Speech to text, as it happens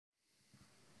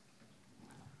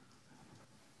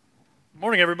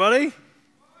Morning, everybody.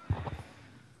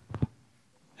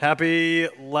 Happy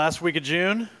last week of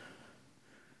June.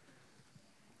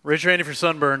 Raise your hand if you're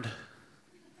sunburned.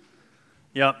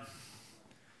 Yep.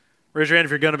 Raise your hand if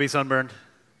you're going to be sunburned.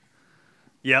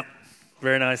 Yep.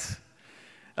 Very nice.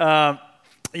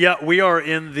 We are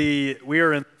in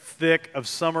the thick of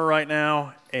summer right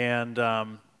now, and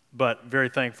but very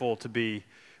thankful to be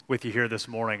with you here this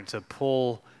morning to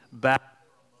pull back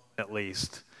at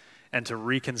least and to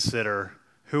reconsider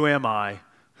who am I,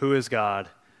 who is God,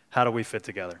 how do we fit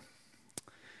together.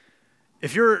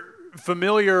 If you're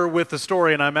familiar with the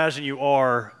story, and I imagine you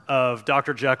are, of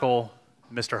Dr. Jekyll,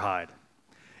 Mr. Hyde.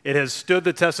 It has stood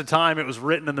the test of time. It was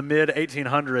written in the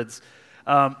mid-1800s.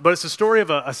 But it's the story of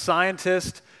a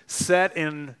scientist set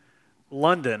in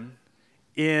London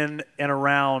in and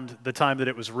around the time that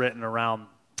it was written, around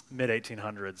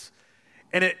mid-1800s.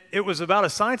 And it was about a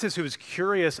scientist who was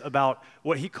curious about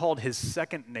what he called his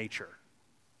second nature,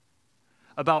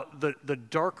 about the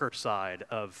darker side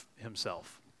of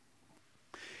himself.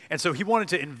 And so he wanted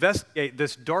to investigate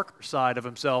this darker side of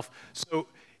himself, so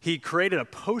he created a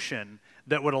potion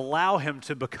that would allow him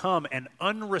to become an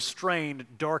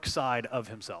unrestrained dark side of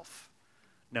himself,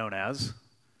 known as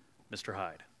Mr.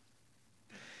 Hyde.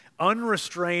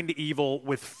 Unrestrained evil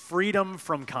with freedom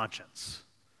from conscience.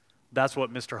 That's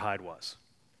what Mr. Hyde was.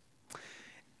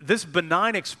 This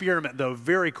benign experiment, though,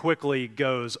 very quickly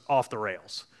goes off the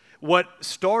rails. What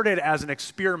started as an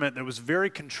experiment that was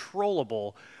very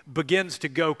controllable begins to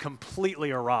go completely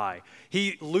awry.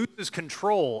 He loses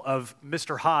control of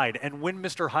Mr. Hyde, and when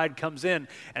Mr. Hyde comes in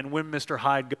and when Mr.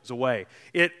 Hyde goes away,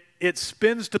 it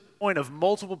spins to the point of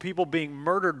multiple people being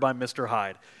murdered by Mr.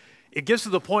 Hyde. It gets to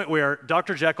the point where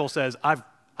Dr. Jekyll says,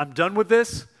 I'm done with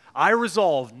this. I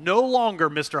resolve, no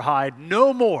longer Mr. Hyde,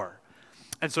 no more.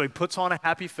 And so he puts on a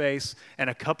happy face, and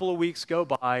a couple of weeks go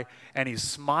by, and he's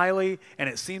smiley, and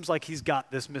it seems like he's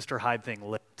got this Mr. Hyde thing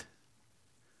lit.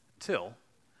 Until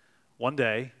one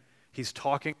day, he's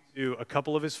talking to a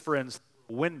couple of his friends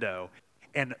through a window,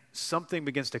 and something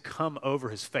begins to come over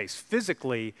his face.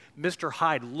 Physically, Mr.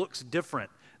 Hyde looks different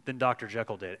than Dr.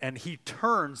 Jekyll did, and he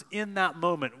turns in that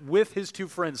moment with his two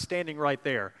friends standing right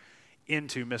there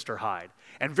into Mr. Hyde.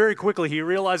 And very quickly, he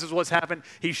realizes what's happened.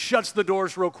 He shuts the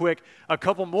doors real quick. A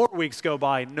couple more weeks go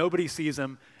by. Nobody sees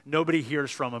him. Nobody hears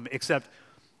from him except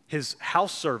his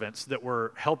house servants that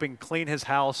were helping clean his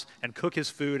house and cook his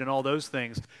food and all those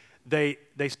things. They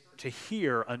start to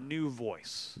hear a new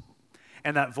voice.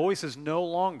 And that voice is no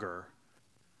longer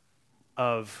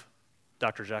of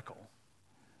Dr. Jekyll,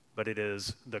 but it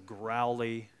is the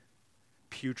growly,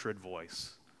 putrid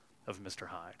voice of Mr.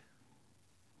 Hyde.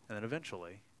 And then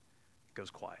eventually, it goes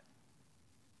quiet.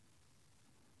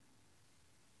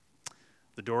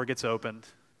 The door gets opened,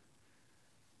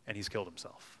 and he's killed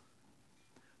himself.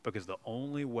 Because the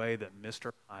only way that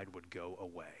Mr. Hyde would go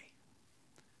away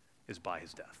is by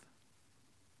his death.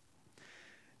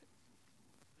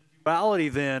 The duality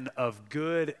then of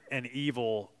good and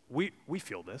evil, we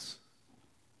feel this.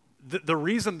 The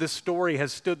reason this story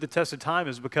has stood the test of time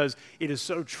is because it is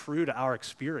so true to our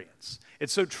experience.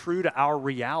 It's so true to our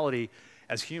reality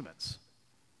as humans,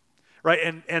 right?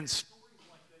 And stories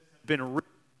like this have been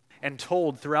written and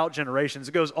told throughout generations.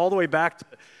 It goes all the way back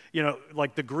to,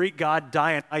 like the Greek god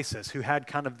Dionysus, who had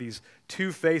kind of these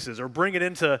two faces. Or bring it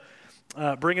into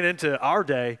our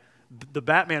day, the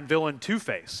Batman villain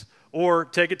Two-Face. Or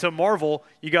take it to Marvel,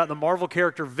 you got the Marvel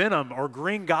character Venom or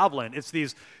Green Goblin. It's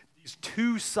these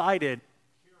two-sided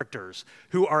characters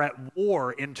who are at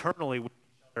war internally with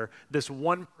each other, this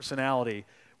one personality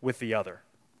with the other.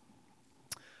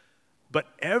 But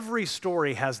every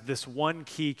story has this one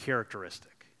key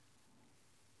characteristic.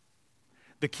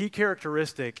 The key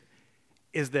characteristic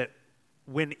is that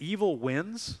when evil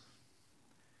wins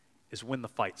is when the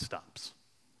fight stops.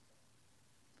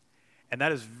 And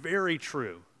that is very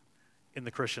true in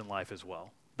the Christian life as well.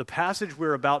 The passage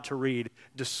we're about to read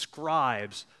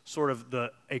describes sort of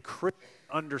a Christian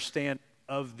understanding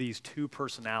of these two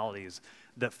personalities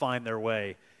that find their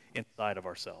way inside of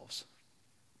ourselves.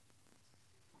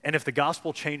 And if the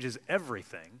gospel changes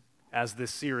everything, as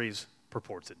this series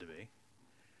purports it to be,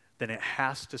 then it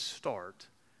has to start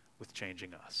with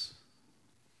changing us.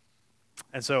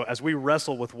 And so as we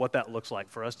wrestle with what that looks like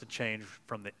for us to change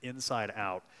from the inside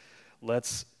out,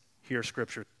 let's hear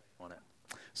Scripture on it.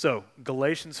 So,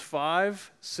 Galatians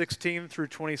 5:16 through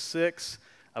 26,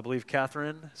 I believe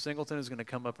Catherine Singleton is going to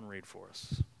come up and read for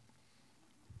us.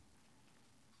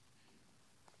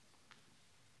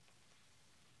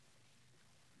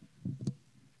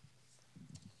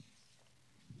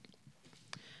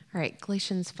 All right,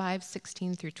 Galatians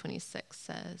 5:16 through 26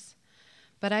 says,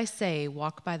 But I say,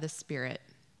 walk by the Spirit,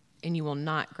 and you will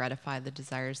not gratify the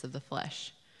desires of the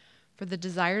flesh. For the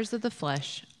desires of the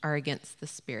flesh are against the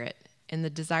Spirit, and the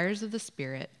desires of the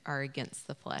Spirit are against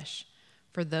the flesh.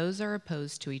 For those are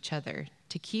opposed to each other,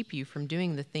 to keep you from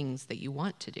doing the things that you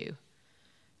want to do.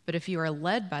 But if you are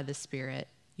led by the Spirit,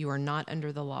 you are not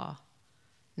under the law.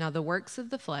 Now the works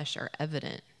of the flesh are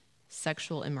evident: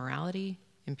 sexual immorality,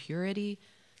 impurity,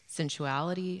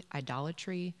 sensuality,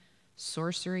 idolatry,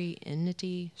 sorcery,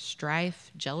 enmity,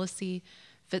 strife, jealousy,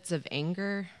 fits of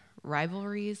anger,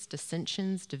 rivalries,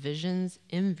 dissensions, divisions,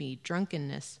 envy,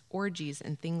 drunkenness, orgies,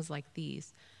 and things like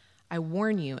these. I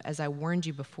warn you, as I warned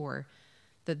you before,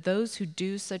 that those who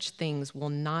do such things will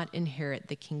not inherit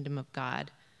the kingdom of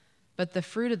God. But the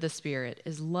fruit of the Spirit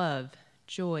is love,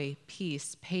 joy,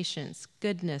 peace, patience,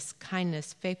 goodness,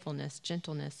 kindness, faithfulness,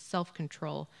 gentleness,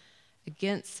 self-control.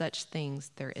 Against such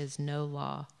things there is no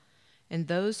law. And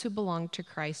those who belong to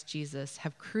Christ Jesus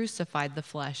have crucified the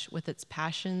flesh with its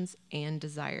passions and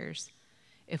desires.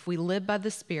 If we live by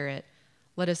the Spirit,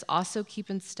 let us also keep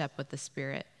in step with the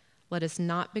Spirit. Let us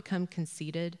not become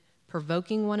conceited,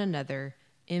 provoking one another,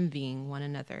 envying one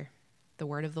another. The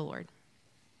word of the Lord.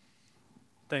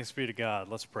 Thanks be to God.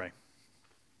 Let's pray.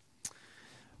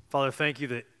 Father, thank you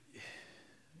that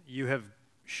you have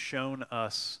shown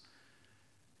us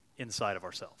inside of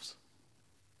ourselves.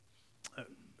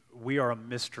 We are a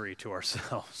mystery to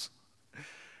ourselves.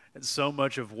 And so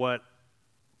much of what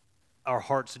our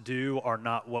hearts do are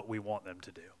not what we want them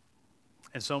to do.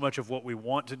 And so much of what we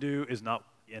want to do is not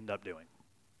what we end up doing.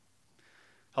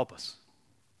 Help us.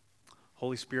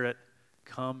 Holy Spirit,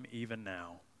 come even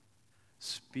now.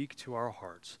 Speak to our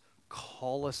hearts.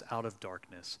 Call us out of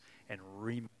darkness and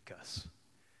remake us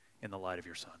in the light of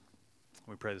your Son.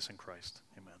 We pray this in Christ.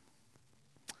 Amen.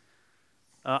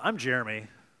 I'm Jeremy,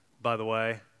 by the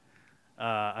way.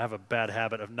 I have a bad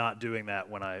habit of not doing that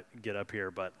when I get up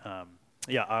here, but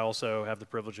I also have the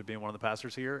privilege of being one of the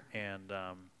pastors here, and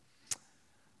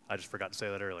I just forgot to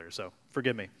say that earlier, so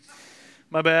forgive me.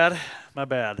 My bad.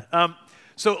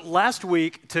 So last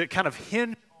week, to kind of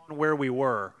hinge on where we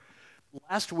were,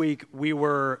 last week we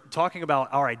were talking about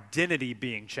our identity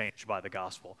being changed by the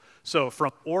gospel. So from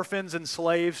orphans and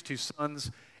slaves to sons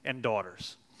and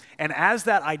daughters. And as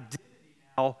that identity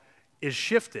now is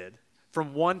shifted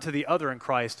from one to the other in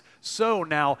Christ, so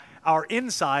now our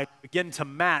inside begin to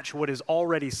match what is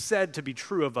already said to be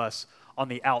true of us on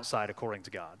the outside according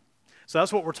to God. So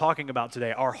that's what we're talking about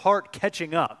today, our heart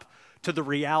catching up to the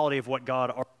reality of what God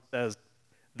already says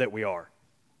that we are.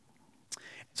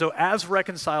 So as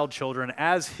reconciled children,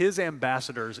 as his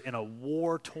ambassadors in a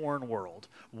war-torn world,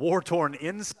 war-torn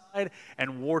inside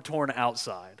and war-torn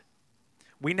outside,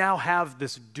 we now have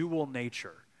this dual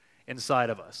nature inside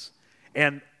of us.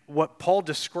 And what Paul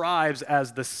describes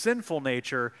as the sinful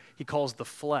nature, he calls the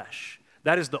flesh.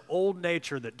 That is the old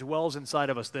nature that dwells inside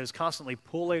of us, that is constantly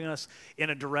pulling us in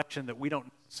a direction that we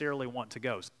don't necessarily want to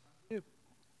go.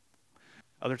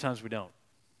 Other times we don't.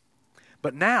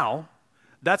 But now,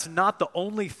 that's not the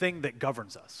only thing that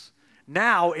governs us.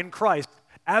 Now, in Christ,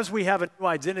 as we have a new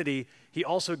identity, he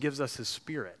also gives us his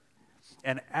Spirit.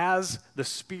 And as the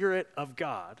Spirit of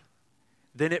God,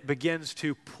 then it begins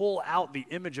to pull out the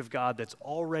image of God that's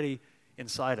already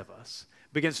inside of us,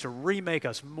 begins to remake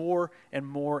us more and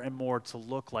more and more to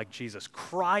look like Jesus,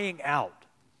 crying out,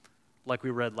 like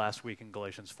we read last week in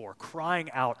Galatians 4, crying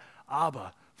out,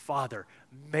 Abba, Father,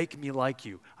 make me like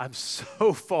you. I'm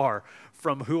so far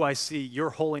from who I see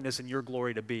your holiness and your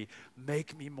glory to be.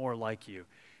 Make me more like you.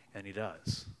 And he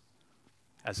does,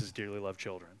 as his dearly loved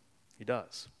children. He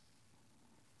does.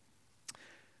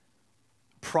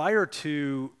 Prior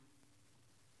to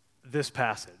this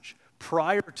passage,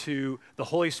 prior to the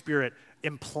Holy Spirit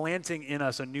implanting in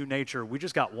us a new nature, we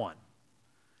just got one.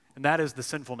 And that is the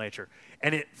sinful nature.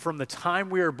 And from the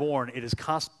time we are born, it is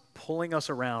constantly pulling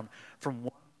us around from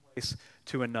one place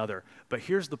to another. But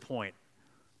here's the point.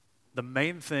 The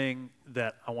main thing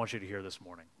that I want you to hear this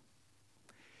morning.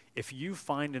 If you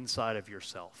find inside of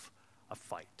yourself a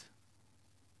fight,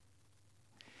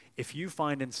 if you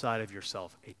find inside of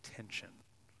yourself a tension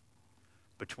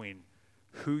between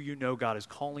who you know God is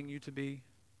calling you to be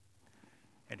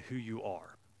and who you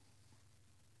are,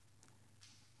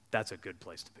 that's a good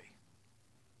place to be.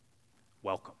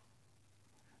 Welcome.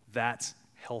 That's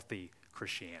healthy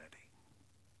Christianity.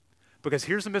 Because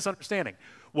here's the misunderstanding.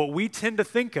 What we tend to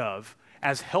think of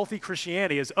as healthy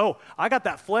Christianity is, oh, I got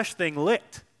that flesh thing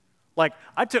licked. Like,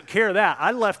 I took care of that.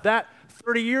 I left that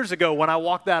 30 years ago when I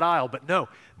walked that aisle. But no,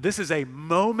 this is a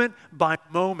moment by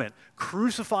moment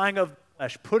crucifying of the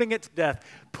flesh, putting it to death,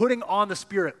 putting on the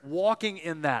Spirit, walking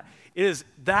in that.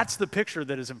 That's the picture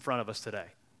that is in front of us today.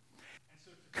 And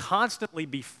so constantly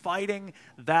be fighting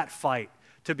that fight,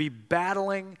 to be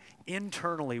battling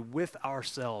internally with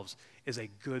ourselves is a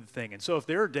good thing. And so if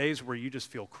there are days where you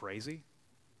just feel crazy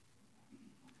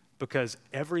because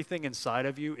everything inside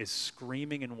of you is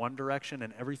screaming in one direction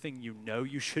and everything you know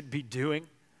you should be doing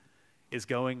is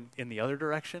going in the other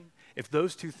direction, if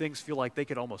those two things feel like they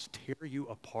could almost tear you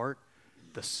apart,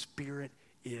 the Spirit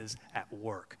is at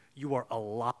work. You are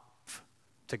alive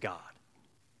to God.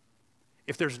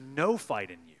 If there's no fight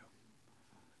in you,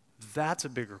 that's a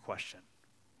bigger question.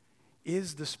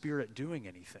 Is the Spirit doing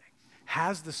anything?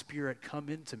 Has the Spirit come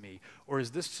into me, or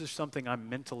is this just something I'm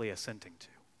mentally assenting to?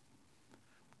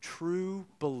 True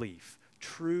belief,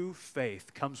 true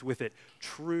faith comes with it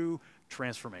true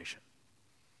transformation.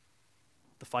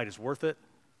 The fight is worth it.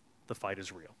 The fight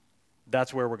is real.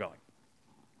 That's where we're going.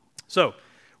 So,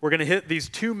 we're going to hit these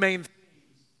two main themes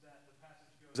that the passage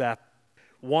goes after.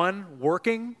 One,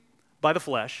 working by the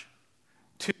flesh.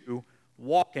 Two,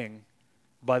 walking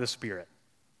by the Spirit.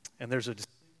 And there's a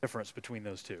difference between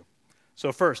those two.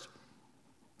 So first,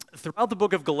 throughout the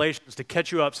book of Galatians, to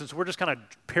catch you up, since we're just kind of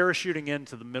parachuting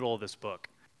into the middle of this book,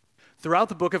 throughout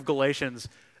the book of Galatians,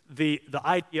 the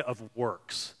idea of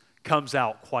works comes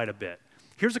out quite a bit.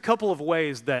 Here's a couple of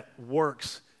ways that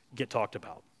works get talked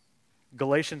about.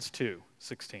 Galatians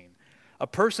 2:16. A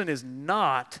person is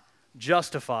not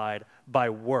justified by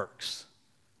works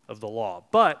of the law,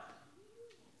 but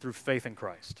through faith in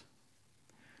Christ.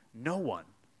 No one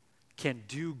can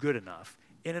do good enough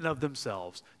in and of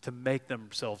themselves to make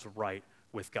themselves right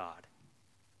with God.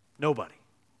 Nobody.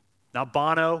 Not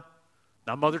Bono,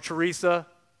 not Mother Teresa,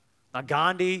 not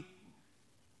Gandhi,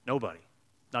 nobody.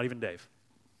 Not even Dave.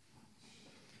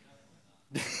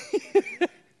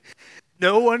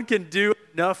 No one can do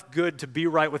enough good to be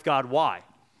right with God. Why?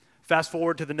 Fast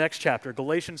forward to the next chapter,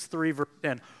 Galatians 3, verse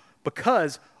 10.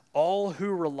 Because all who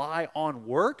rely on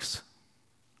works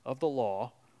of the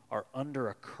law are under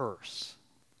a curse.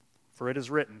 For it is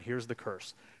written, here's the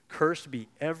curse. Cursed be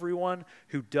everyone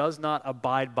who does not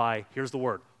abide by, here's the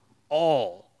word,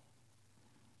 all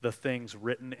the things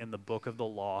written in the book of the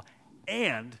law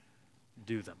and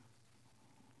do them.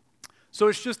 So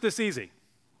it's just this easy.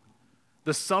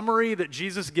 The summary that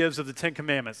Jesus gives of the Ten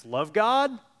Commandments: love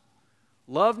God,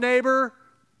 love neighbor,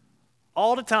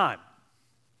 all the time.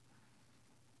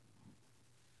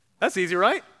 That's easy,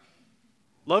 right?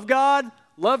 Love God,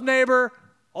 love neighbor,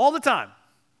 all the time.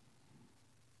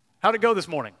 How'd it go this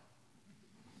morning?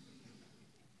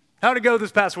 How'd it go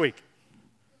this past week?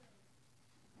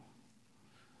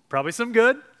 Probably some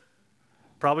good,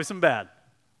 probably some bad.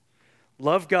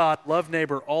 Love God, love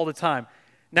neighbor all the time.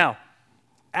 Now,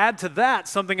 add to that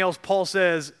something else Paul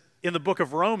says in the book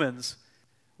of Romans: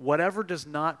 whatever does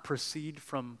not proceed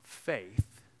from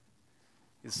faith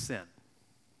is sin.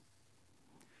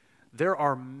 There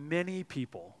are many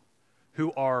people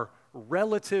who are,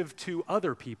 relative to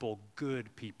other people,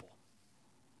 good people.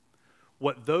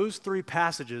 What those three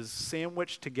passages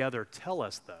sandwiched together tell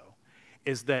us, though,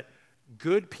 is that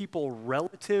good people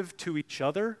relative to each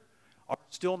other are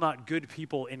still not good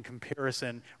people in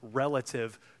comparison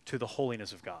relative to the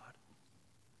holiness of God.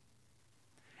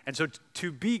 And so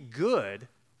to be good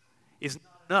is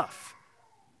not enough,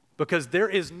 because there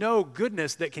is no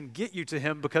goodness that can get you to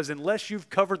Him, because unless you've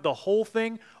covered the whole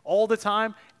thing all the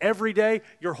time, every day,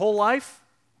 your whole life,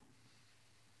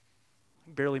 you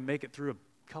can barely make it through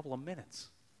a couple of minutes.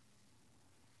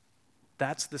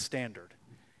 That's the standard.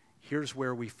 Here's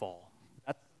where we fall.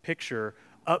 That's the picture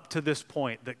up to this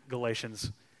point that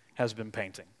Galatians has been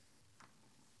painting.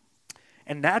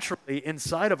 And naturally,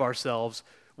 inside of ourselves,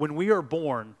 when we are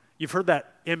born, you've heard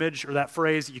that image or that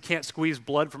phrase, you can't squeeze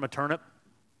blood from a turnip?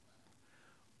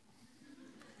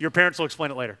 Your parents will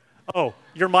explain it later. Oh,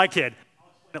 you're my kid.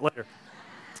 I'll explain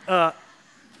it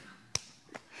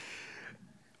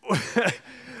later.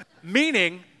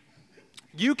 Meaning,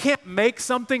 you can't make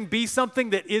something be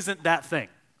something that isn't that thing.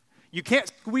 You can't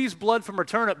squeeze blood from a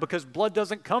turnip because blood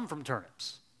doesn't come from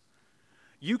turnips.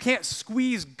 You can't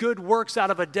squeeze good works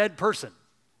out of a dead person.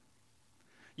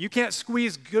 You can't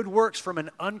squeeze good works from an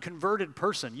unconverted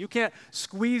person. You can't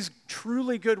squeeze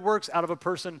truly good works out of a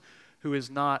person who is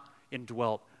not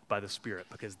indwelt by the Spirit,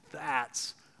 because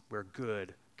that's where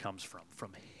good comes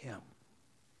from Him.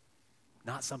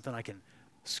 Not something I can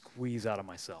squeeze out of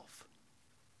myself.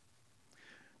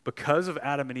 Because of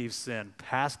Adam and Eve's sin,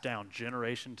 passed down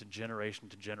generation to generation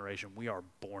to generation, we are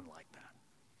born like that.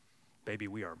 Baby,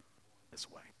 we are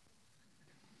this way.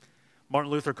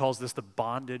 Martin Luther calls this the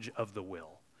bondage of the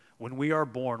will. When we are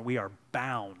born, we are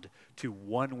bound to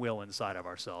one will inside of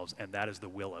ourselves, and that is the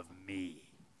will of me.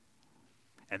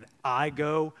 And I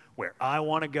go where I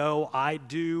want to go. I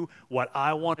do what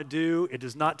I want to do. It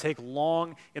does not take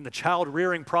long in the child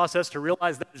rearing process to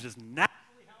realize that is just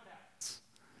naturally how it happens.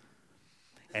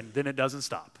 And then it doesn't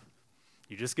stop.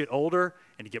 You just get older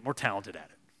and you get more talented at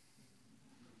it.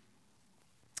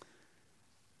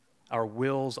 Our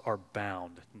wills are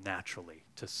bound naturally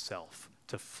to self,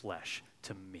 to flesh,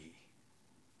 to me.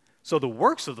 So the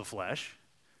works of the flesh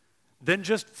then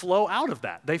just flow out of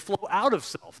that. They flow out of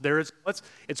self.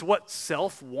 It's what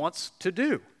self wants to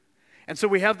do. And so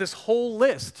we have this whole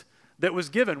list that was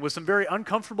given with some very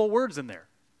uncomfortable words in there.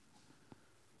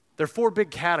 There are 4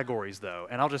 big categories, though,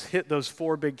 and I'll just hit those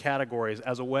 4 big categories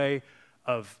as a way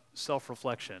of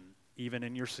self-reflection, even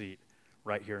in your seat,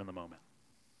 right here in the moment.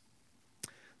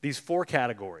 These 4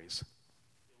 categories: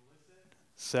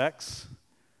 sex,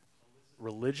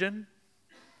 religion,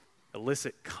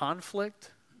 illicit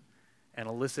conflict, and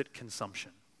illicit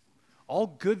consumption. All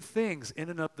good things in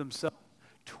and of themselves,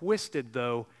 twisted,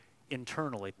 though,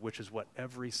 internally, which is what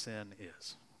every sin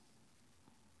is.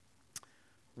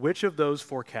 Which of those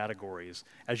 4 categories,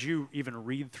 as you even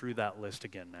read through that list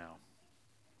again now,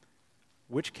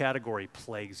 which category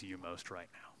plagues you most right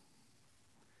now?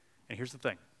 And here's the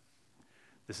thing.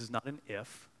 This is not an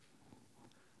if.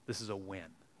 This is a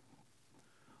when.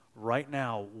 Right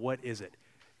now, what is it?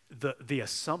 The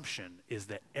assumption is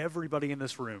that everybody in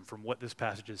this room, from what this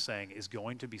passage is saying, is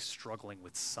going to be struggling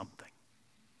with something.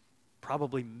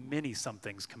 Probably many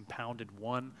somethings compounded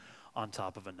one on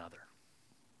top of another.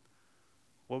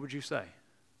 What would you say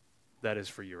that is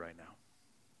for you right now?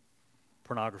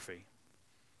 Pornography,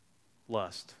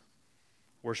 lust,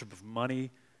 worship of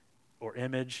money or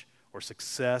image or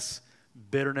success,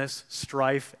 bitterness,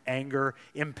 strife, anger,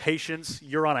 impatience.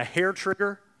 You're on a hair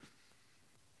trigger.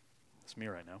 That's me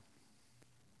right now.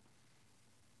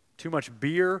 Too much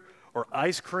beer or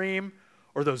ice cream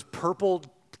or those purple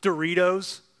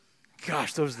Doritos.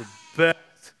 Gosh, those are the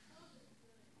best.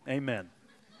 Amen.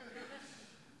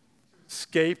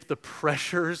 Escape the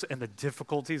pressures and the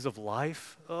difficulties of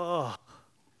life. Ugh.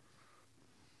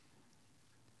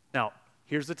 Now,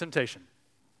 here's the temptation.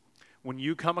 When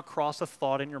you come across a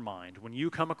thought in your mind, when you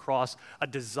come across a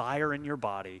desire in your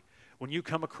body, when you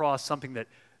come across something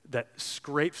that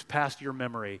scrapes past your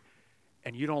memory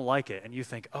and you don't like it and you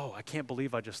think, oh, I can't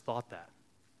believe I just thought that.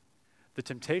 The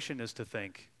temptation is to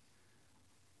think,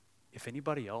 if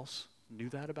anybody else knew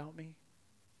that about me,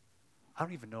 I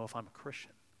don't even know if I'm a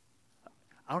Christian.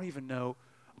 I don't even know,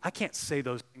 I can't say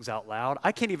those things out loud.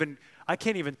 I can't even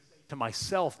say to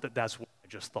myself that that's what I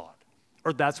just thought,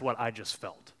 or that's what I just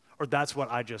felt, or that's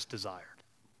what I just desired.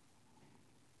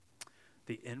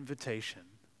 The invitation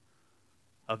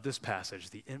of this passage,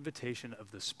 the invitation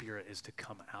of the Spirit is to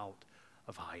come out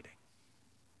of hiding.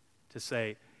 To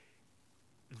say,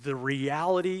 the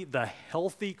reality, the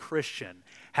healthy Christian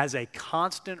has a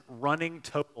constant running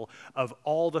total of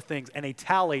all the things and a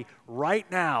tally right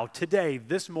now, today,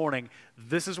 this morning.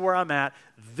 This is where I'm at.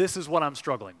 This is what I'm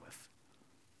struggling with.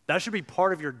 That should be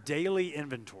part of your daily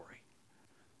inventory.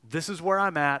 This is where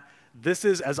I'm at. This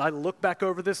is, as I look back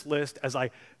over this list, as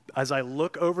I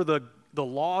look over the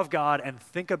law of God and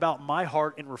think about my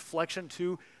heart in reflection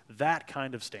to that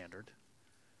kind of standard,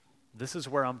 this is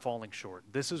where I'm falling short.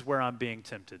 This is where I'm being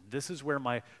tempted. This is where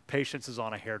my patience is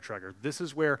on a hair trigger. This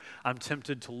is where I'm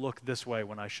tempted to look this way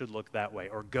when I should look that way,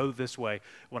 or go this way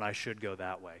when I should go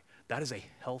that way. That is a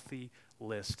healthy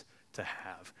list to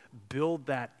have. Build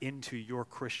that into your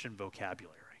Christian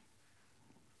vocabulary.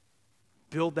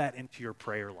 Build that into your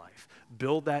prayer life.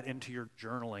 Build that into your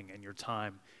journaling and your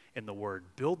time in the Word.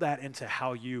 Build that into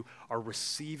how you are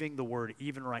receiving the Word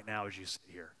even right now as you sit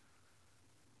here.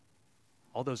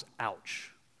 All those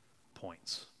ouch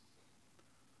points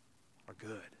are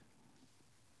good.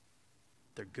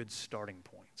 They're good starting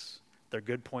points. They're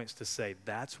good points to say,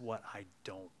 that's what I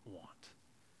don't want.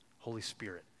 Holy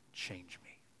Spirit, change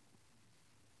me.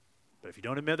 But if you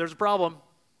don't admit there's a problem,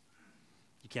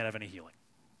 you can't have any healing.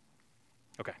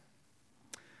 Okay.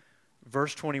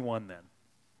 Verse 21 then.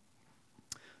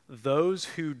 Those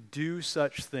who do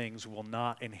such things will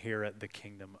not inherit the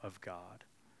kingdom of God.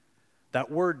 That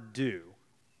word do,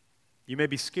 you may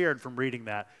be scared from reading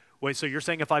that. Wait, so you're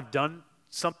saying if I've done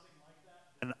something like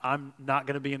that and I'm not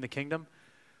going to be in the kingdom?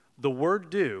 The word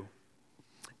do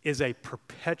is a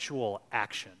perpetual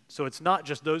action. So it's not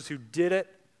just those who did it,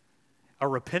 are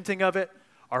repenting of it,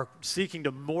 are seeking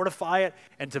to mortify it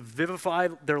and to vivify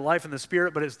their life in the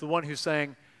Spirit, but it's the one who's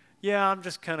saying, yeah, I'm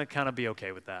just going to kind of be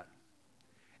okay with that.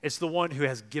 It's the one who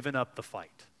has given up the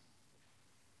fight.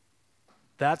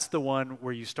 That's the one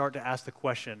where you start to ask the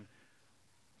question,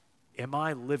 am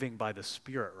I living by the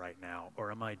Spirit right now,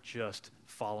 or am I just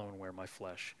following where my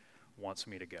flesh wants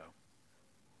me to go?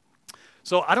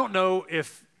 So I don't know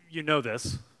if you know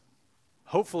this.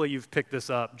 Hopefully you've picked this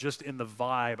up just in the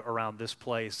vibe around this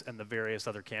place and the various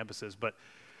other campuses, but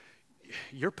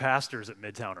your pastors at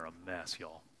Midtown are a mess,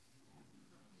 y'all.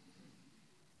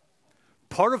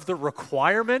 Part of the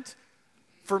requirement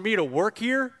for me to work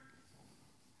here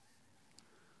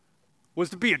was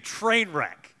to be a train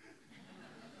wreck.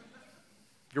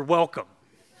 You're welcome.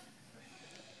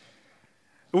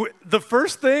 The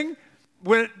first thing,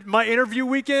 when my interview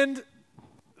weekend,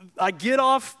 I get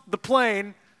off the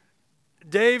plane,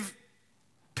 Dave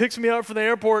picks me up from the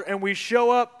airport, and we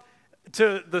show up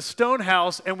to the Stone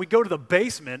House, and we go to the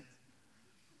basement,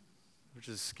 which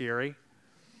is scary.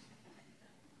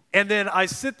 And then I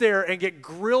sit there and get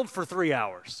grilled for 3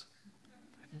 hours.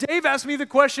 Dave asked me the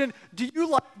question, do you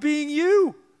like being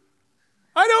you?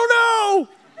 I don't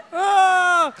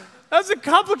know. That's a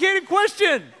complicated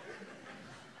question.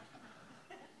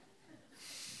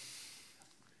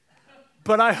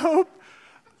 But I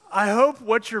hope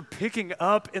what you're picking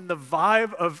up in the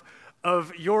vibe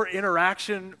of your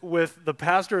interaction with the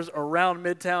pastors around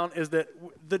Midtown is that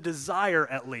the desire,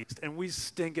 at least, and we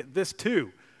stink at this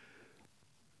too,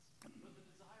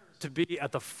 to be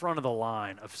at the front of the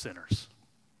line of sinners.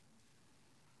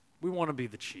 We want to be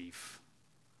the chief,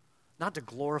 not to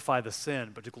glorify the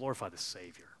sin, but to glorify the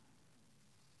Savior.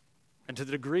 And to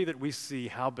the degree that we see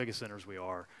how big of sinners we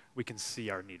are, we can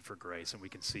see our need for grace, and we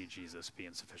can see Jesus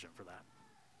being sufficient for that.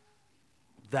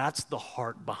 That's the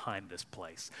heart behind this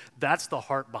place. That's the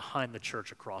heart behind the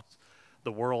church across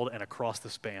the world and across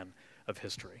the span of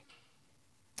history.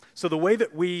 So the way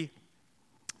that we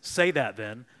say that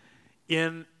then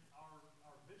in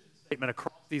our vision statement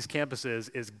across these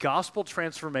campuses is gospel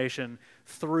transformation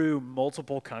through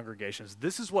multiple congregations.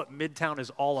 This is what Midtown is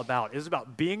all about. It is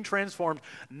about being transformed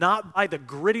not by the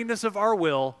grittiness of our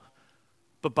will,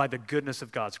 but by the goodness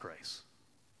of God's grace.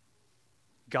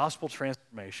 Gospel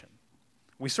transformation.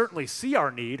 We certainly see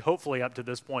our need, hopefully up to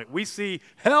this point. We see,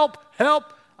 help,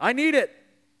 I need it.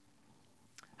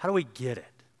 How do we get it?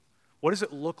 What does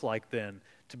it look like then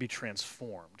to be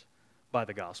transformed by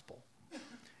the gospel? It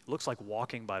looks like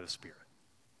walking by the Spirit.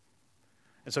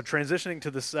 And so transitioning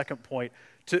to the second point,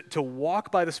 to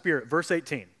walk by the Spirit, verse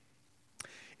 18.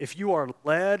 If you are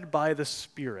led by the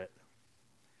Spirit,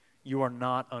 you are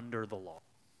not under the law.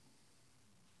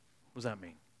 What does that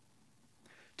mean?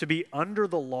 To be under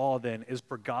the law, then, is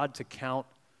for God to count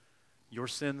your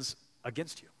sins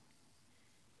against you.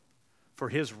 For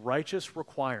his righteous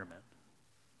requirement,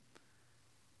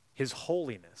 his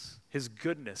holiness, his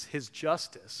goodness, his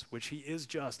justice, which he is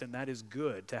just, and that is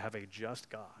good to have a just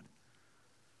God,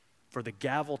 for the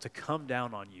gavel to come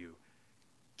down on you,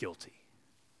 guilty.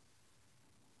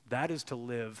 That is to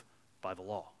live by the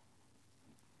law.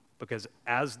 Because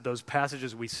as those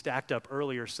passages we stacked up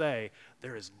earlier say,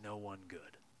 there is no one good.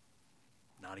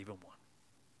 Not even one.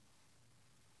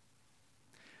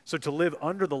 So to live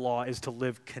under the law is to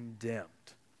live condemned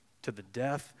to the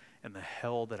death and the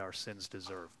hell that our sins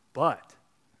deserve. But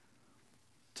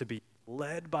to be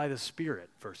led by the Spirit,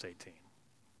 verse 18,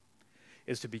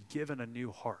 is to be given a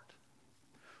new heart.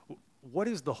 What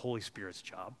is the Holy Spirit's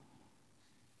job?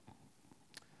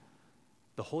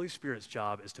 The Holy Spirit's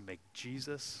job is to make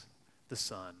Jesus the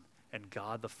Son and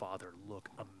God the Father look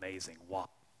amazing. Why?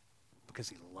 Because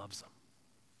he loves them.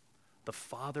 The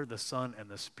Father, the Son, and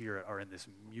the Spirit are in this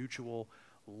mutual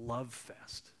love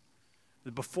fest.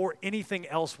 Before anything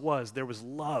else was, there was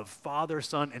love, Father,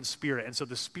 Son, and Spirit. And so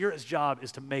the Spirit's job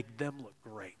is to make them look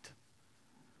great.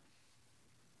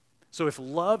 So if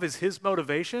love is his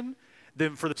motivation,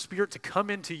 then for the Spirit to come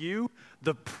into you,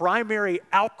 the primary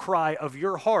outcry of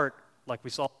your heart, like we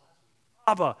saw,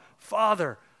 Abba,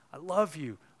 Father, I love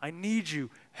you, I need you,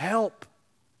 help.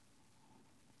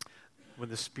 When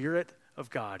the Spirit of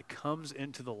God comes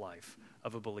into the life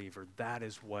of a believer, that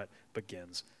is what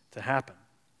begins to happen.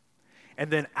 And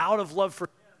then out of love for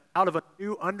him, out of a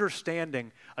new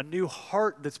understanding, a new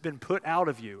heart that's been put out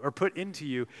of you or put into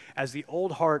you as the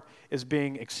old heart is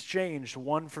being exchanged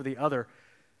one for the other,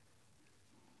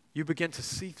 you begin to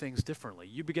see things differently.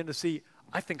 You begin to see,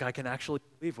 I think I can actually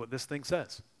believe what this thing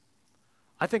says.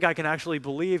 I think I can actually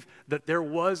believe that there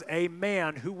was a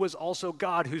man who was also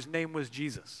God whose name was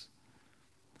Jesus.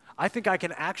 I think I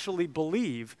can actually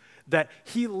believe that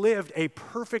he lived a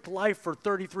perfect life for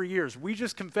 33 years. We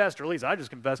just confessed, or at least I just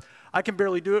confessed, I can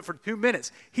barely do it for 2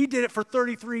 minutes. He did it for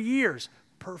 33 years.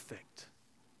 Perfect.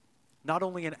 Not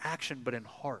only in action, but in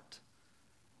heart.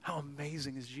 How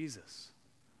amazing is Jesus?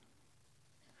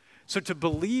 So to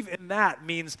believe in that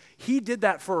means he did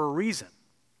that for a reason.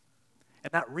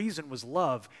 And that reason was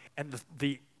love, and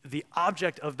the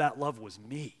object of that love was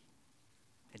me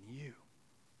and you.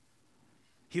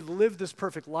 He lived this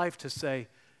perfect life to say,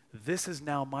 this is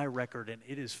now my record and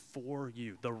it is for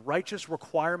you. The righteous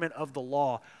requirement of the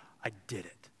law, I did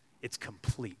it. It's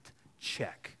complete.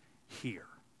 Check here.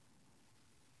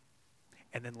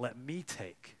 And then let me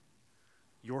take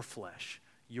your flesh,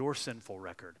 your sinful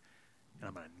record, and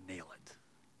I'm going to nail it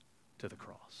to the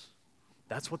cross.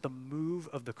 That's what the move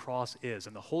of the cross is.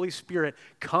 And the Holy Spirit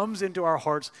comes into our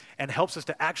hearts and helps us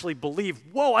to actually believe,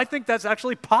 whoa, I think that's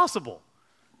actually possible.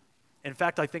 In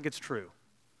fact, I think it's true.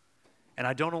 And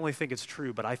I don't only think it's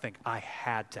true, but I think I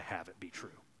had to have it be true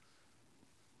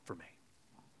for me.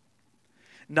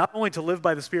 Not only to live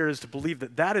by the Spirit is to believe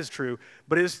that that is true,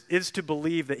 but is to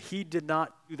believe that he did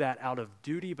not do that out of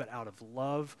duty, but out of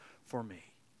love for me.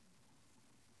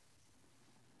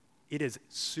 It is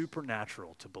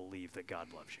supernatural to believe that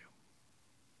God loves you.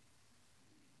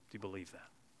 Do you believe that?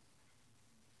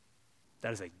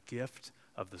 That is a gift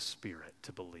of the Spirit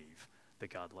to believe that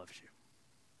God loves you.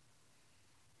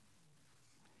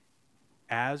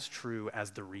 As true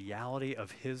as the reality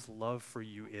of his love for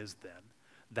you is then,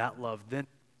 that love then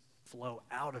flow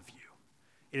out of you.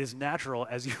 It is natural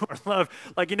as you are loved.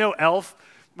 Like, you know, Elf,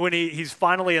 when he's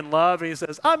finally in love and he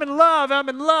says, I'm in love,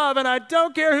 and I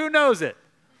don't care who knows it.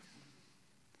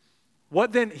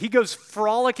 What then? He goes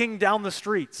frolicking down the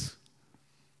streets.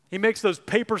 He makes those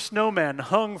paper snowmen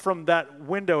hung from that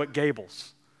window at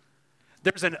Gables.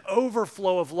 There's an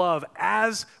overflow of love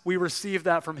as we receive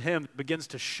that from him that begins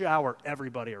to shower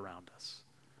everybody around us.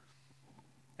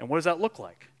 And what does that look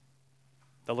like?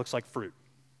 That looks like fruit.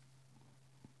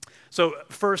 So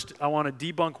first, I want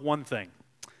to debunk one thing.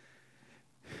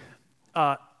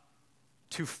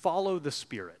 To follow the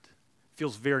Spirit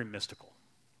feels very mystical.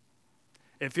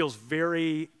 It feels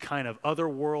very kind of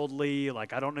otherworldly,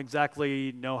 like I don't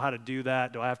exactly know how to do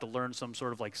that. Do I have to learn some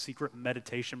sort of like secret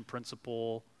meditation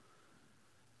principle?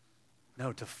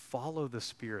 No, to follow the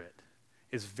Spirit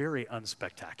is very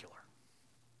unspectacular.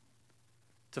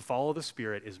 To follow the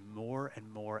Spirit is more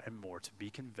and more and more to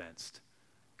be convinced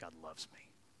God loves me.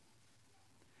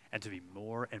 And to be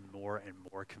more and more and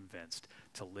more convinced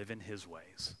to live in his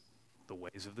ways, the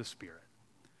ways of the Spirit,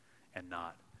 and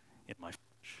not in my flesh.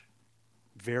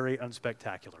 Very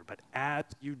unspectacular, but as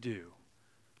you do,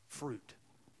 fruit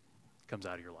comes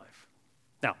out of your life.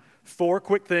 Now, 4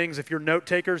 quick things. If you're note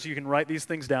takers, you can write these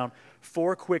things down.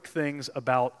 4 quick things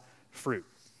about fruit.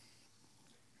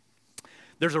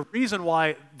 There's a reason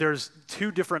why there's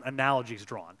 2 different analogies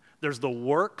drawn. There's the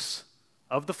works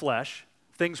of the flesh,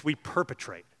 things we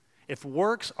perpetrate. If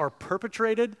works are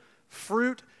perpetrated,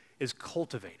 fruit is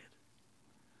cultivated.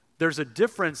 There's a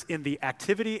difference in the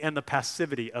activity and the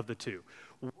passivity of the 2.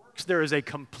 Works, there is a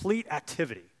complete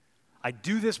activity. I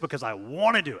do this because I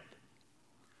want to do it.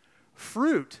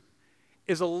 Fruit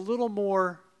is a little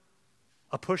more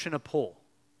a push and a pull.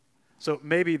 So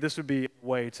maybe this would be a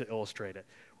way to illustrate it.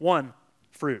 1,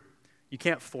 fruit. You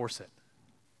can't force it.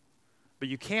 But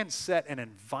you can set an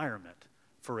environment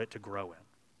for it to grow in.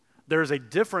 There's a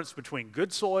difference between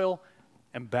good soil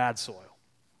and bad soil.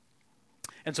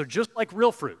 And so just like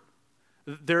real fruit,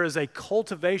 there is a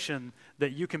cultivation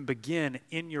that you can begin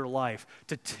in your life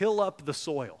to till up the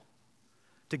soil,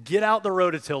 to get out the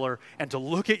rototiller and to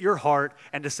look at your heart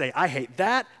and to say, I hate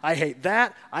that, I hate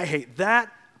that, I hate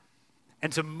that,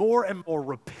 and to more and more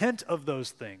repent of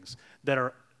those things that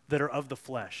are of the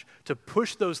flesh, to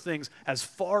push those things as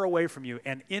far away from you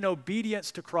and in obedience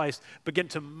to Christ begin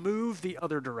to move the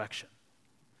other direction.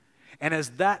 And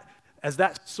as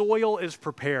that soil is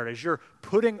prepared, as you're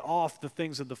putting off the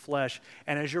things of the flesh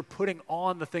and as you're putting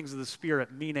on the things of the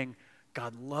Spirit, meaning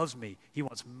God loves me, he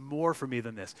wants more for me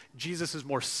than this. Jesus is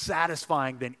more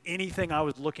satisfying than anything I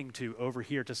was looking to over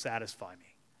here to satisfy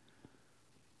me.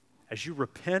 As you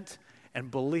repent and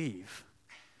believe,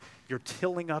 you're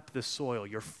tilling up the soil,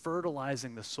 you're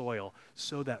fertilizing the soil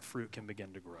so that fruit can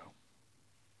begin to grow.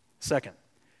 Second,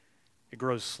 it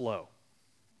grows slow.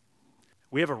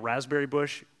 We have a raspberry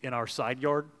bush in our side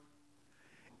yard,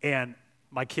 and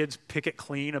my kids pick it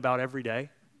clean about every day.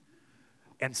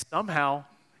 And somehow,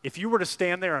 if you were to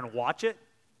stand there and watch it,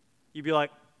 you'd be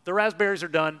like, the raspberries are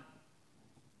done.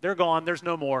 They're gone. There's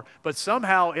no more. But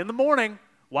somehow, in the morning,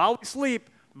 while we sleep,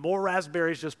 more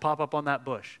raspberries just pop up on that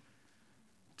bush.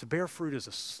 To bear fruit is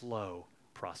a slow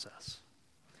process.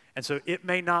 And so it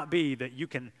may not be that you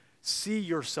can see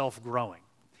yourself growing.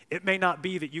 It may not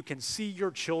be that you can see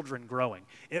your children growing.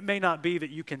 It may not be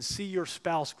that you can see your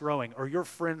spouse growing or your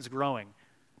friends growing.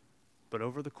 But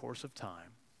over the course of time,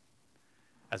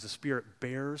 as the Spirit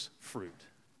bears fruit,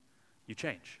 you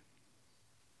change.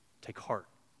 Take heart.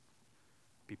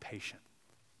 Be patient.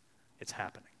 It's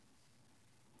happening.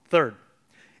 Third,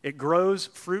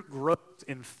 fruit grows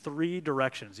in three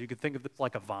directions. You could think of this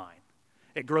like a vine.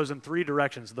 It grows in three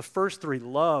directions. The first three,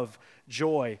 love,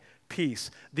 joy,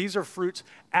 peace. These are fruits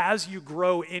as you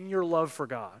grow in your love for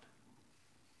God.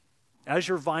 As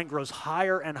your vine grows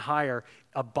higher and higher,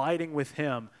 abiding with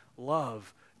Him,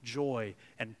 love, joy,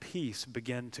 and peace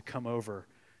begin to come over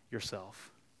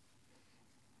yourself.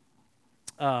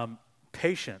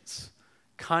 Patience,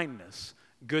 kindness,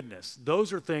 goodness.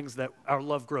 Those are things that our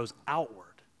love grows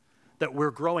outward, that we're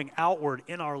growing outward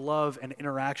in our love and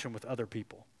interaction with other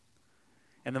people.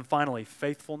 And then finally,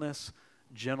 faithfulness,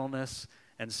 gentleness,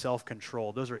 and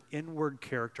self-control. Those are inward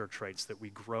character traits that we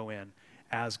grow in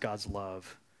as God's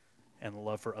love and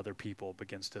love for other people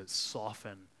begins to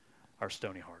soften our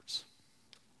stony hearts.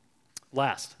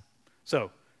 Last,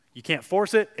 so you can't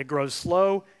force it. It grows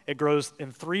slow. It grows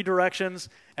in three directions.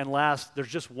 And last, there's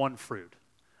just one fruit.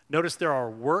 Notice there are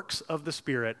works of the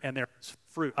Spirit and there's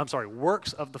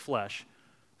works of the flesh,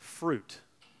 fruit,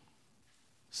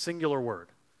 singular word,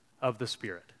 of the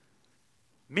Spirit.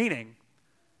 Meaning,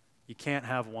 you can't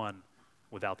have one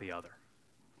without the other.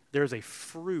 There's a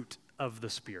fruit of the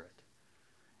Spirit.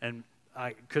 And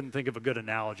I couldn't think of a good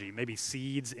analogy. Maybe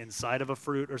seeds inside of a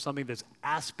fruit or something. There's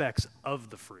aspects of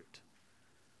the fruit.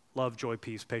 Love, joy,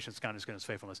 peace, patience, kindness, goodness,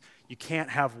 faithfulness. You can't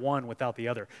have one without the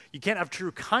other. You can't have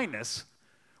true kindness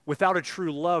without a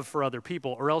true love for other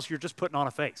people, or else you're just putting on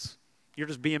a face. You're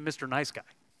just being Mr. Nice Guy.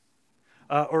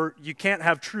 Or you can't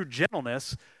have true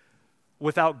gentleness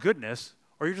without goodness,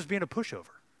 or you're just being a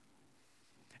pushover.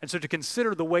 And so to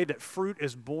consider the way that fruit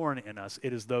is born in us,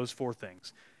 it is those four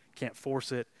things. Can't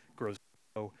force it, grows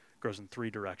in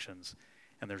three directions,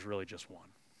 and there's really just one.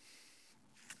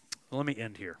 Well, let me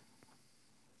end here.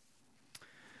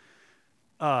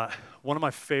 One of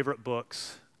my favorite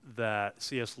books that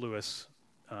C.S. Lewis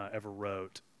ever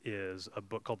wrote is a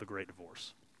book called The Great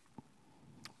Divorce.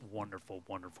 Wonderful,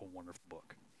 wonderful, wonderful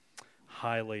book.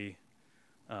 Highly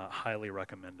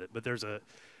recommend it. But there's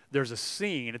a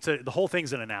scene. The whole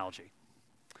thing's an analogy.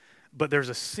 But there's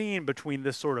a scene between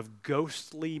this sort of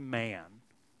ghostly man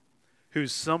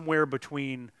who's somewhere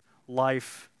between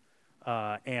life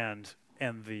and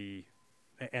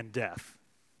death,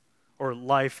 or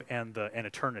life and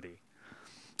eternity.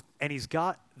 And he's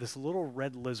got this little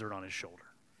red lizard on his shoulder.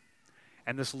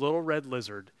 And this little red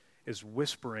lizard is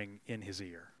whispering in his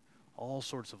ear all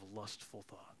sorts of lustful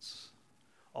thoughts,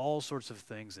 all sorts of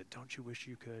things that, don't you wish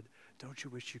you could? Don't you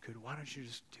wish you could? Why don't you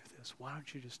just do this? Why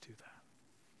don't you just do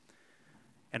that?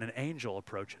 And an angel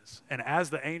approaches. And as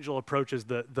the angel approaches,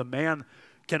 the man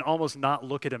can almost not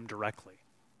look at him directly.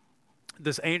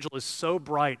 This angel is so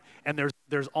bright, and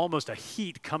there's almost a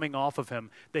heat coming off of him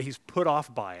that he's put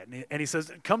off by it. And he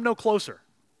says, come no closer.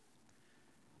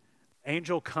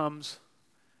 Angel comes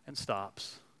and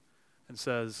stops and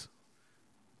says,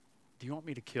 do you want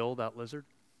me to kill that lizard?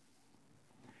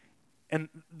 And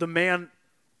the man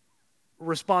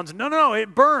responds, no,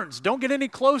 it burns. Don't get any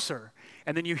closer.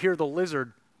 And then you hear the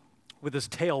lizard with his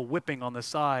tail whipping on the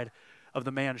side of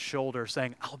the man's shoulder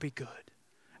saying, I'll be good.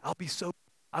 I'll be so good.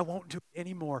 I won't do it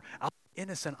anymore. I'll be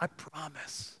innocent. I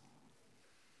promise.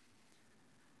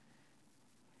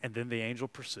 And then the angel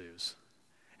pursues.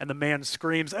 And the man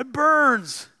screams, it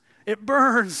burns. It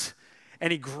burns.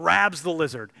 And he grabs the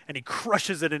lizard and he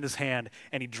crushes it in his hand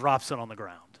and he drops it on the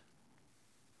ground.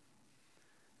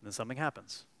 And then something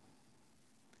happens.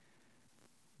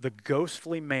 The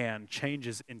ghostly man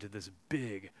changes into this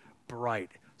big,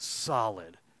 bright,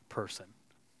 solid person.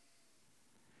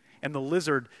 And the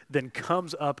lizard then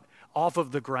comes up off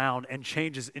of the ground and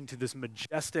changes into this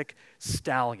majestic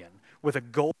stallion with a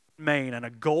golden mane and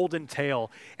a golden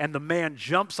tail. And the man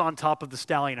jumps on top of the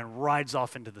stallion and rides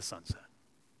off into the sunset.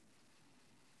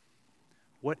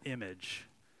 What image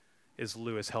is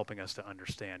Lewis helping us to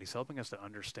understand? He's helping us to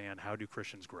understand, how do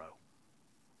Christians grow?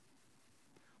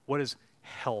 What does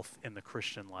health in the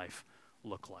Christian life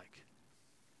look like?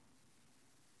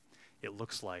 It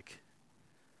looks like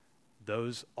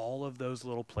all of those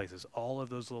little places, all of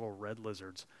those little red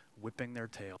lizards whipping their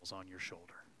tails on your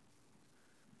shoulder,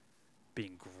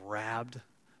 being grabbed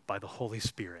by the Holy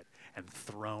Spirit and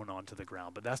thrown onto the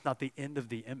ground. But that's not the end of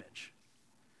the image.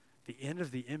 The end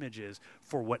of the image is,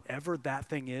 for whatever that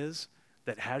thing is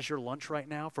that has your lunch right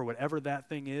now, for whatever that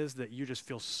thing is that you just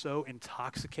feel so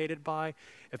intoxicated by,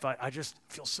 if I just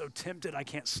feel so tempted, I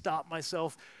can't stop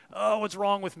myself. Oh, what's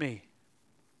wrong with me?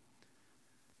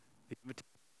 The invitation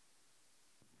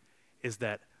is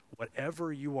that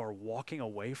whatever you are walking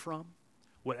away from,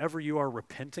 whatever you are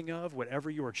repenting of, whatever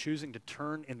you are choosing to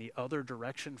turn in the other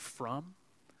direction from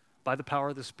by the power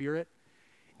of the Spirit,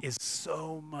 is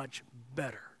so much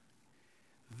better.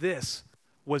 This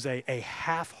was a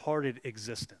half-hearted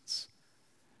existence.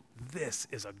 This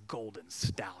is a golden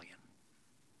stallion.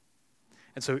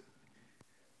 And so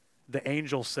the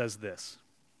angel says this: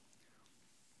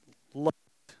 lust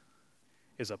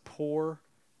is a poor,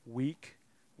 weak,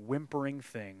 whimpering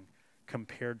thing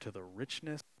compared to the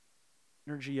richness,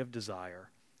 energy of desire,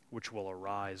 which will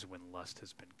arise when lust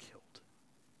has been killed.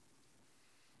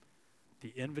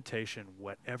 The invitation,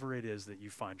 whatever it is that you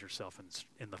find yourself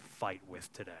in the fight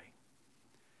with today,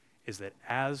 is that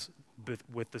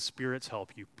with the Spirit's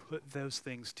help, you put those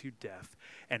things to death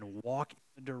and walk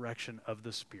in the direction of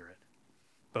the Spirit,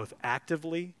 both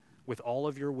actively with all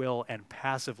of your will and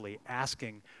passively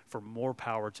asking for more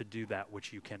power to do that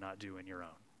which you cannot do in your own.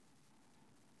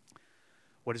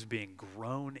 What is being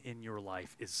grown in your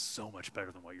life is so much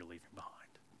better than what you're leaving behind.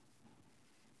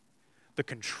 The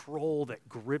control that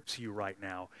grips you right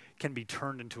now can be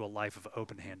turned into a life of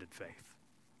open-handed faith.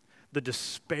 The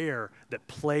despair that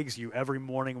plagues you every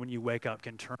morning when you wake up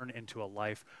can turn into a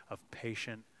life of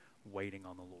patient waiting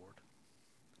on the Lord.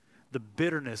 The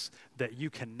bitterness that you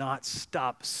cannot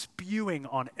stop spewing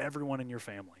on everyone in your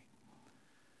family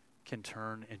can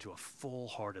turn into a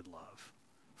full-hearted love,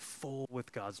 full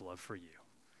with God's love for you,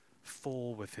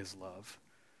 full with his love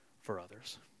for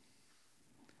others.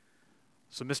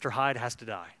 So Mr. Hyde has to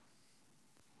die.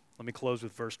 Let me close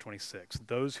with verse 26.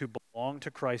 Those who belong to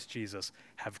Christ Jesus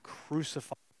have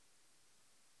crucified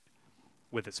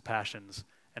with its passions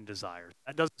and desires.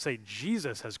 That doesn't say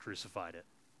Jesus has crucified it.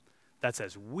 That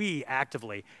says we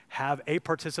actively have a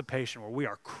participation where we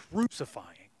are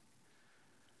crucifying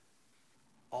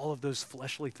all of those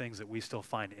fleshly things that we still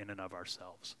find in and of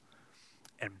ourselves.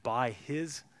 And by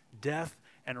his death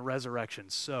and resurrection,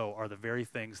 so are the very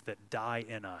things that die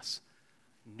in us: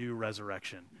 new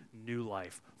resurrection, new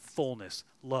life, fullness,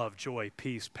 love, joy,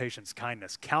 peace, patience,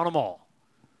 kindness. Count them all.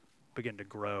 Begin to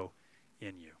grow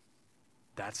in you.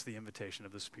 That's the invitation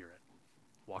of the Spirit.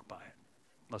 Walk by it.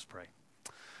 Let's pray.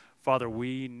 Father,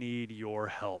 we need your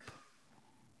help.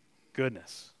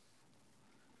 Goodness.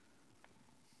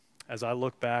 As I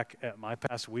look back at my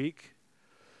past week,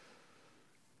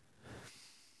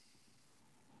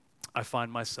 I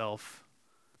find myself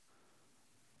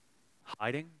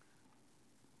hiding.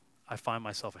 I find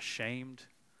myself ashamed.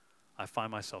 I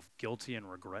find myself guilty and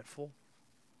regretful.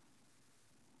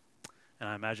 And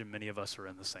I imagine many of us are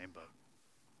in the same boat.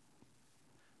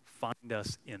 Find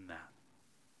us in that.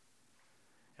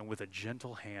 And with a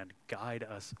gentle hand, guide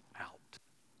us out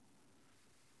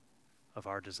of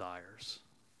our desires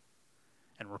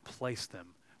and replace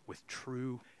them with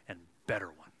true and better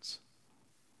ones.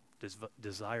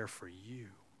 Desire for you.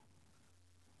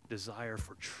 Desire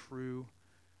for true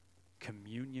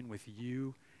communion with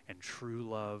you and true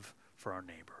love for our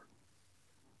neighbor.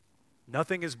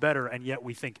 Nothing is better, and yet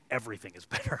we think everything is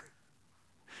better.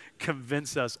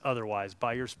 Convince us otherwise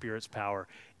by your Spirit's power,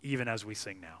 even as we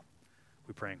sing now.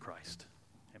 We pray in Christ.